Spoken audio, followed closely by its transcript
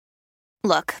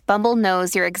Look, Bumble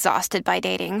knows you're exhausted by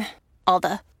dating. All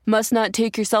the, must not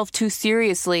take yourself too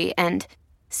seriously, and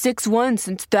 6'1"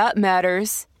 since that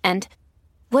matters. And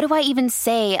what do I even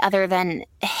say other than,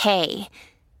 hey?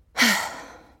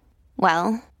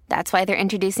 Well, that's why they're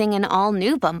introducing an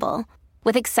all-new Bumble,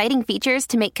 with exciting features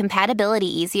to make compatibility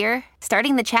easier,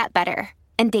 starting the chat better,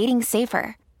 and dating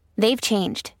safer. They've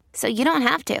changed, so you don't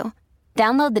have to.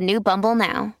 Download the new Bumble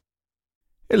now.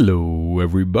 Hello,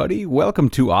 everybody. Welcome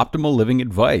to Optimal Living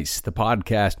Advice, the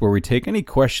podcast where we take any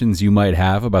questions you might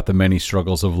have about the many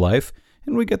struggles of life,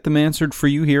 and we get them answered for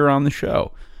you here on the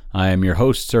show. I am your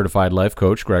host, certified life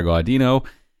coach, Greg Audino.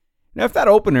 Now, if that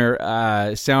opener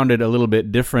sounded a little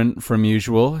bit different from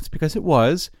usual, it's because it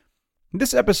was.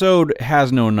 This episode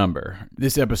has no number.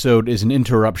 This episode is an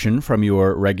interruption from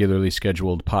your regularly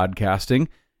scheduled podcasting.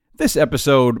 This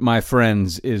episode, my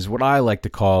friends, is what I like to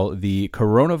call the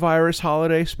Coronavirus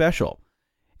Holiday Special.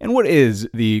 And what is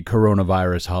the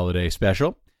Coronavirus Holiday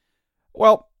Special?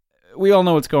 Well, we all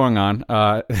know what's going on.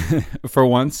 For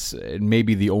once, it may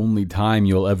be the only time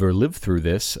you'll ever live through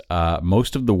this,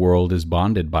 most of the world is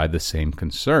bonded by the same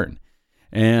concern.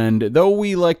 And though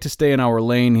we like to stay in our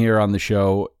lane here on the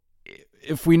show,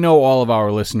 if we know all of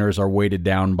our listeners are weighted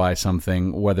down by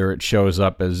something, whether it shows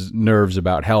up as nerves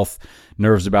about health,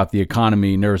 nerves about the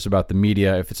economy, nerves about the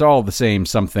media, if it's all the same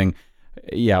something,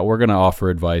 yeah, we're going to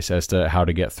offer advice as to how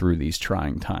to get through these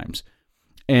trying times.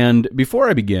 And before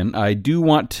I begin, I do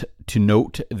want to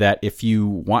note that if you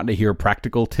want to hear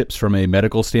practical tips from a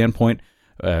medical standpoint,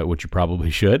 which you probably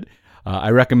should,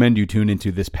 I recommend you tune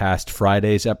into this past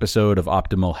Friday's episode of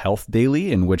Optimal Health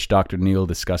Daily, in which Dr. Neal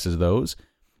discusses those.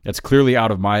 That's clearly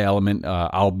out of my element.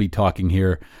 I'll be talking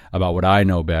here about what I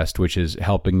know best, which is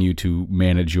helping you to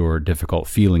manage your difficult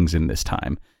feelings in this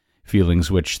time.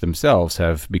 Feelings which themselves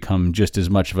have become just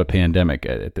as much of a pandemic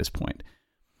at this point.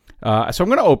 So I'm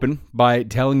going to open by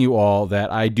telling you all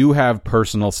that I do have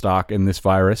personal stock in this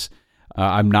virus.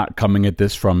 I'm not coming at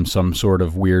this from some sort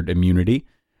of weird immunity.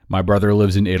 My brother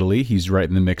lives in Italy. He's right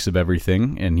in the mix of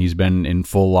everything, and he's been in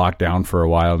full lockdown for a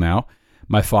while now.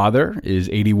 My father is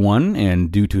 81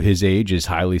 and due to his age is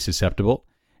highly susceptible.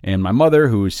 And my mother,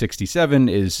 who is 67,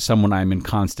 is someone I'm in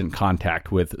constant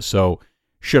contact with. So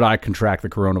should I contract the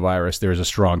coronavirus, there's a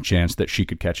strong chance that she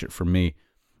could catch it from me.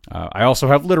 I also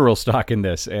have literal stock in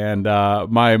this, and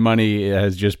my money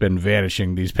has just been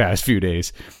vanishing these past few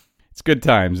days. It's good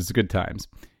times. It's good times.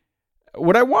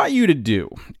 What I want you to do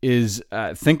is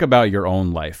think about your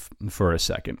own life for a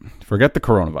second. Forget the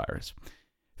coronavirus.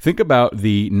 Think about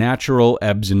the natural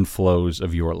ebbs and flows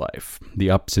of your life, the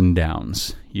ups and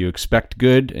downs. You expect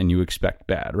good and you expect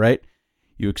bad, right?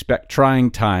 You expect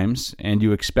trying times and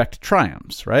you expect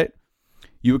triumphs, right?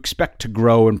 You expect to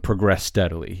grow and progress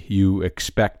steadily. You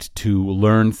expect to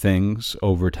learn things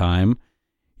over time.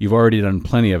 You've already done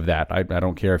plenty of that. I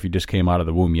don't care if you just came out of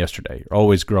the womb yesterday. You're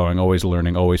always growing, always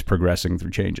learning, always progressing through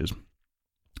changes.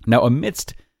 Now,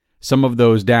 amidst some of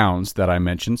those downs that I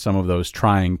mentioned, some of those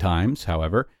trying times,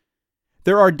 however,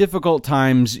 there are difficult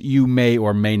times you may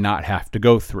or may not have to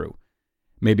go through.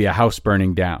 Maybe a house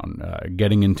burning down,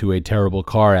 getting into a terrible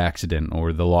car accident,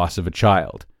 or the loss of a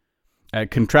child.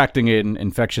 Contracting an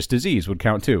infectious disease would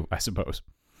count too, I suppose.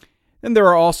 And there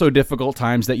are also difficult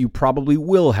times that you probably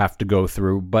will have to go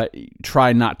through, but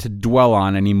try not to dwell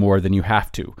on any more than you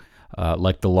have to,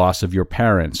 like the loss of your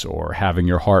parents or having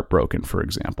your heart broken, for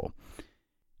example.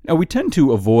 Now, we tend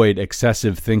to avoid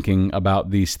excessive thinking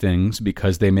about these things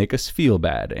because they make us feel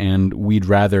bad, and we'd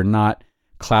rather not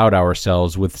cloud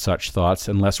ourselves with such thoughts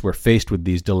unless we're faced with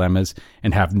these dilemmas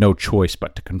and have no choice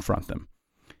but to confront them.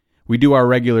 We do our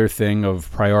regular thing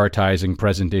of prioritizing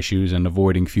present issues and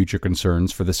avoiding future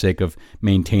concerns for the sake of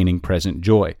maintaining present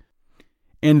joy.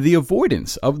 And the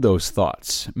avoidance of those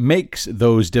thoughts makes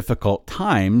those difficult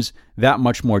times that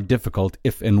much more difficult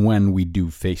if and when we do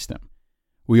face them.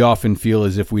 We often feel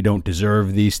as if we don't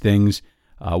deserve these things.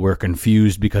 We're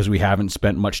confused because we haven't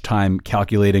spent much time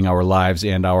calculating our lives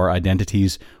and our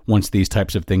identities once these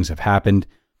types of things have happened.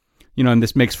 And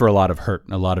this makes for a lot of hurt,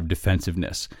 a lot of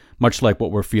defensiveness, much like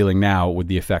what we're feeling now with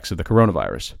the effects of the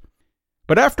coronavirus.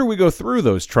 But after we go through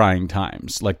those trying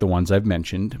times, like the ones I've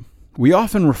mentioned, we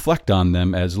often reflect on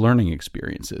them as learning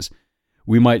experiences.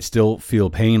 We might still feel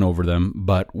pain over them,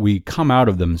 but we come out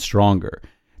of them stronger.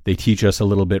 They teach us a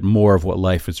little bit more of what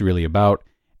life is really about,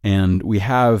 and we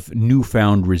have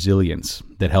newfound resilience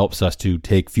that helps us to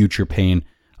take future pain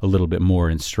a little bit more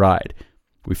in stride.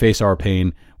 We face our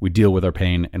pain, we deal with our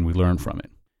pain, and we learn from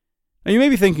it. Now, you may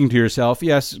be thinking to yourself,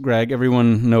 yes, Greg,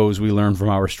 everyone knows we learn from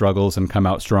our struggles and come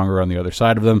out stronger on the other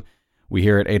side of them. We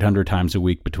hear it 800 times a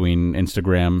week between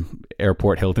Instagram,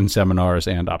 Airport Hilton seminars,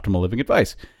 and Optimal Living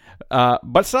Advice.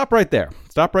 But stop right there.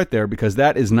 Stop right there, because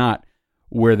that is not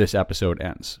where this episode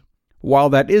ends. While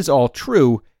that is all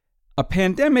true, a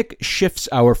pandemic shifts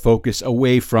our focus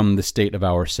away from the state of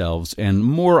ourselves and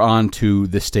more onto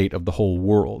the state of the whole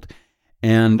world.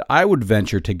 And I would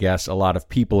venture to guess a lot of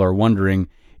people are wondering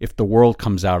if the world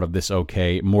comes out of this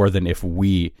okay more than if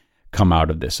we come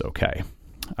out of this okay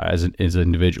as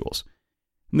individuals.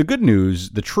 And the good news,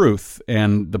 the truth,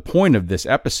 and the point of this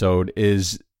episode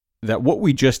is that what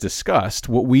we just discussed,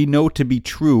 what we know to be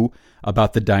true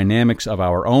about the dynamics of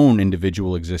our own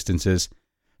individual existences,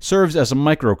 serves as a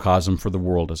microcosm for the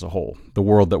world as a whole, the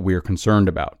world that we are concerned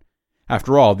about.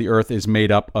 After all, the earth is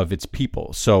made up of its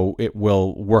people, so it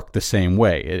will work the same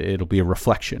way. It'll be a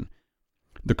reflection.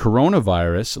 The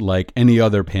coronavirus, like any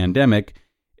other pandemic,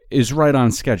 is right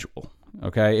on schedule.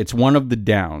 Okay? It's one of the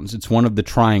downs. It's one of the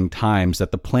trying times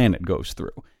that the planet goes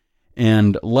through.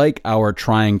 And like our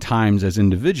trying times as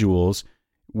individuals,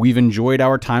 we've enjoyed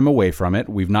our time away from it.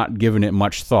 We've not given it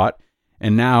much thought.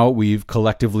 And now we've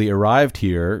collectively arrived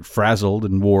here, frazzled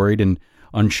and worried and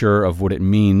unsure of what it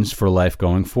means for life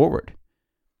going forward.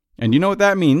 And you know what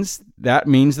that means? That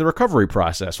means the recovery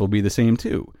process will be the same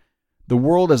too. The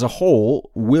world as a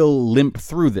whole will limp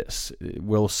through this. It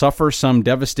will suffer some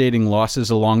devastating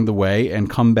losses along the way and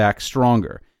come back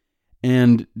stronger.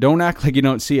 And don't act like you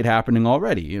don't see it happening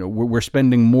already. We're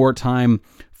spending more time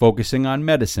focusing on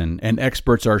medicine, and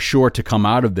experts are sure to come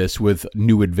out of this with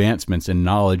new advancements in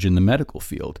knowledge in the medical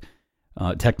field.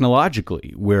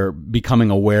 Technologically, we're becoming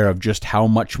aware of just how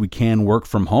much we can work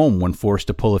from home when forced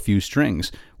to pull a few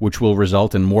strings, which will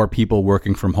result in more people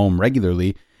working from home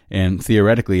regularly and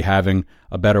theoretically having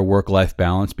a better work-life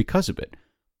balance because of it.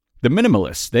 The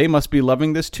minimalists, they must be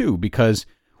loving this too, because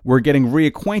we're getting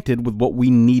reacquainted with what we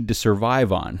need to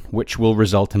survive on, which will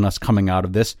result in us coming out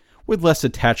of this with less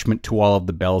attachment to all of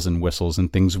the bells and whistles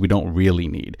and things we don't really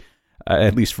need,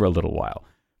 at least for a little while.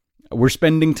 We're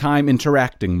spending time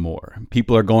interacting more.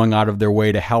 People are going out of their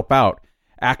way to help out.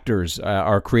 Actors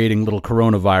are creating little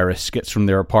coronavirus skits from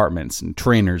their apartments, and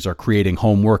trainers are creating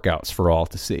home workouts for all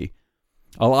to see.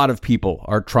 A lot of people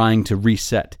are trying to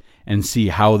reset and see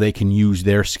how they can use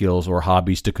their skills or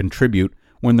hobbies to contribute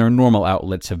when their normal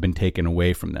outlets have been taken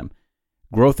away from them.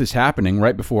 Growth is happening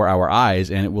right before our eyes,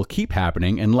 and it will keep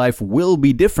happening, and life will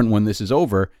be different when this is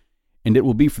over, and it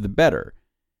will be for the better.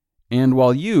 And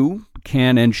while you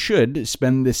can and should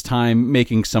spend this time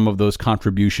making some of those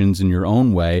contributions in your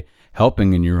own way,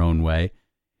 helping in your own way,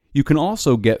 you can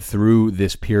also get through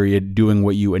this period doing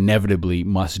what you inevitably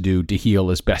must do to heal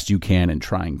as best you can in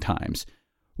trying times,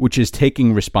 which is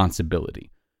taking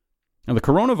responsibility. Now, the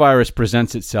coronavirus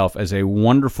presents itself as a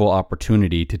wonderful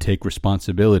opportunity to take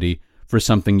responsibility for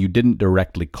something you didn't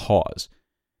directly cause.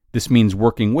 This means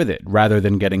working with it rather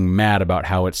than getting mad about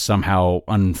how it's somehow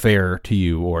unfair to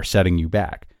you or setting you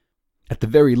back. At the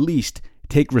very least,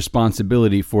 take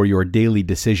responsibility for your daily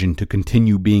decision to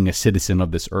continue being a citizen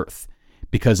of this earth,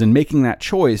 because in making that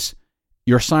choice,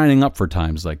 you're signing up for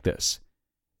times like this.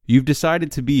 You've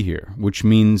decided to be here, which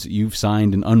means you've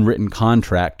signed an unwritten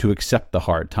contract to accept the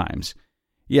hard times.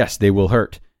 Yes, they will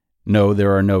hurt. No,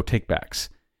 there are no takebacks.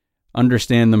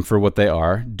 Understand them for what they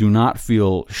are. Do not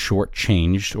feel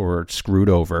shortchanged or screwed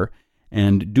over,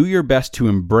 and do your best to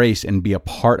embrace and be a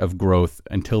part of growth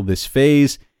until this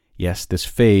phase, yes, this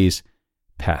phase,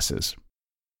 passes.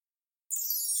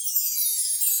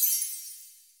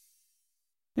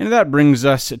 And that brings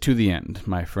us to the end,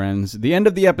 my friends. The end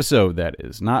of the episode, that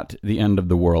is, not the end of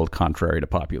the world, contrary to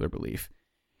popular belief.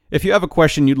 If you have a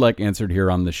question you'd like answered here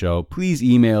on the show, please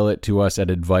email it to us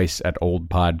at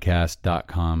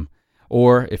advice@oldpodcast.com.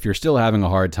 Or if you're still having a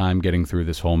hard time getting through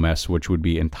this whole mess, which would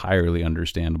be entirely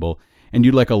understandable, and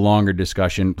you'd like a longer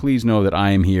discussion, please know that I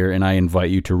am here and I invite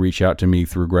you to reach out to me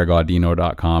through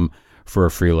gregaudino.com for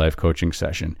a free life coaching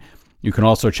session. You can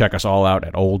also check us all out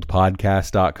at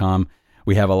oldpodcast.com.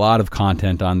 We have a lot of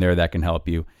content on there that can help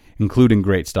you, including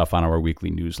great stuff on our weekly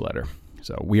newsletter.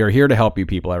 So we are here to help you,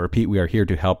 people. I repeat, we are here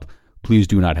to help. Please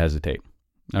do not hesitate.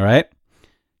 All right?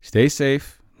 Stay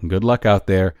safe. Good luck out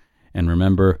there. And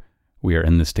remember, we are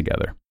in this together.